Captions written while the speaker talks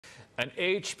An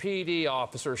HPD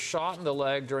officer shot in the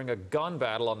leg during a gun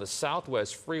battle on the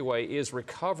Southwest Freeway is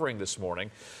recovering this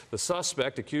morning. The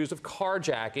suspect, accused of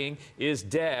carjacking, is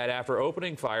dead after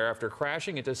opening fire after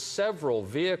crashing into several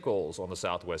vehicles on the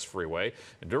Southwest Freeway.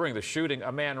 And during the shooting,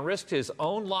 a man risked his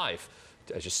own life,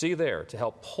 as you see there, to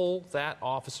help pull that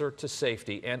officer to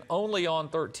safety, and only on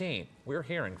 13. We're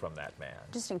hearing from that man.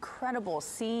 Just incredible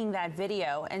seeing that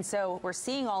video. And so we're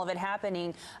seeing all of it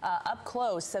happening up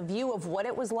close, a view of what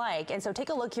it was like. And so take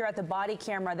a look here at the body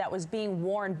camera that was being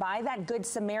worn by that Good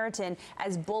Samaritan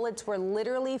as bullets were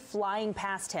literally flying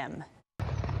past him.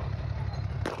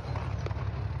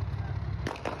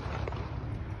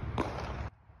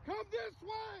 Come this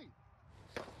way!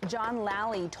 John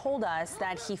Lally told us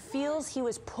that he feels he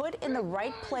was put in the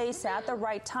right place at the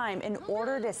right time in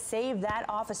order to save that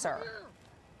officer.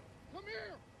 Come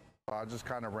here. I just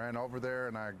kind of ran over there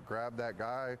and I grabbed that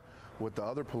guy with the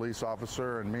other police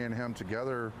officer, and me and him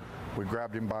together, we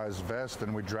grabbed him by his vest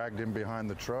and we dragged him behind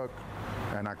the truck,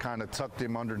 and I kind of tucked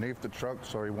him underneath the truck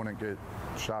so he wouldn't get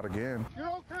shot again.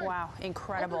 Okay. Wow,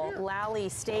 incredible. Lally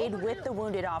stayed with the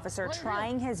wounded officer,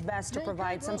 trying his best to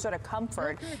provide some sort of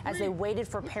comfort as they waited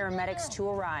for paramedics to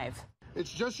arrive.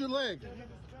 It's just your leg.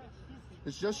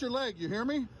 It's just your leg. You hear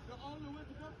me?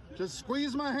 Just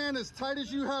squeeze my hand as tight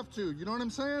as you have to. You know what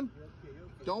I'm saying?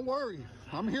 Don't worry.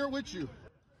 I'm here with you.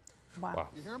 Wow.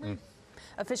 You hear me?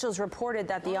 Officials reported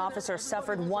that the officer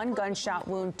suffered one gunshot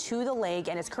wound to the leg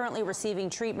and is currently receiving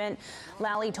treatment.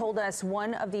 Lally told us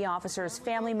one of the officer's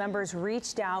family members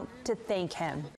reached out to thank him.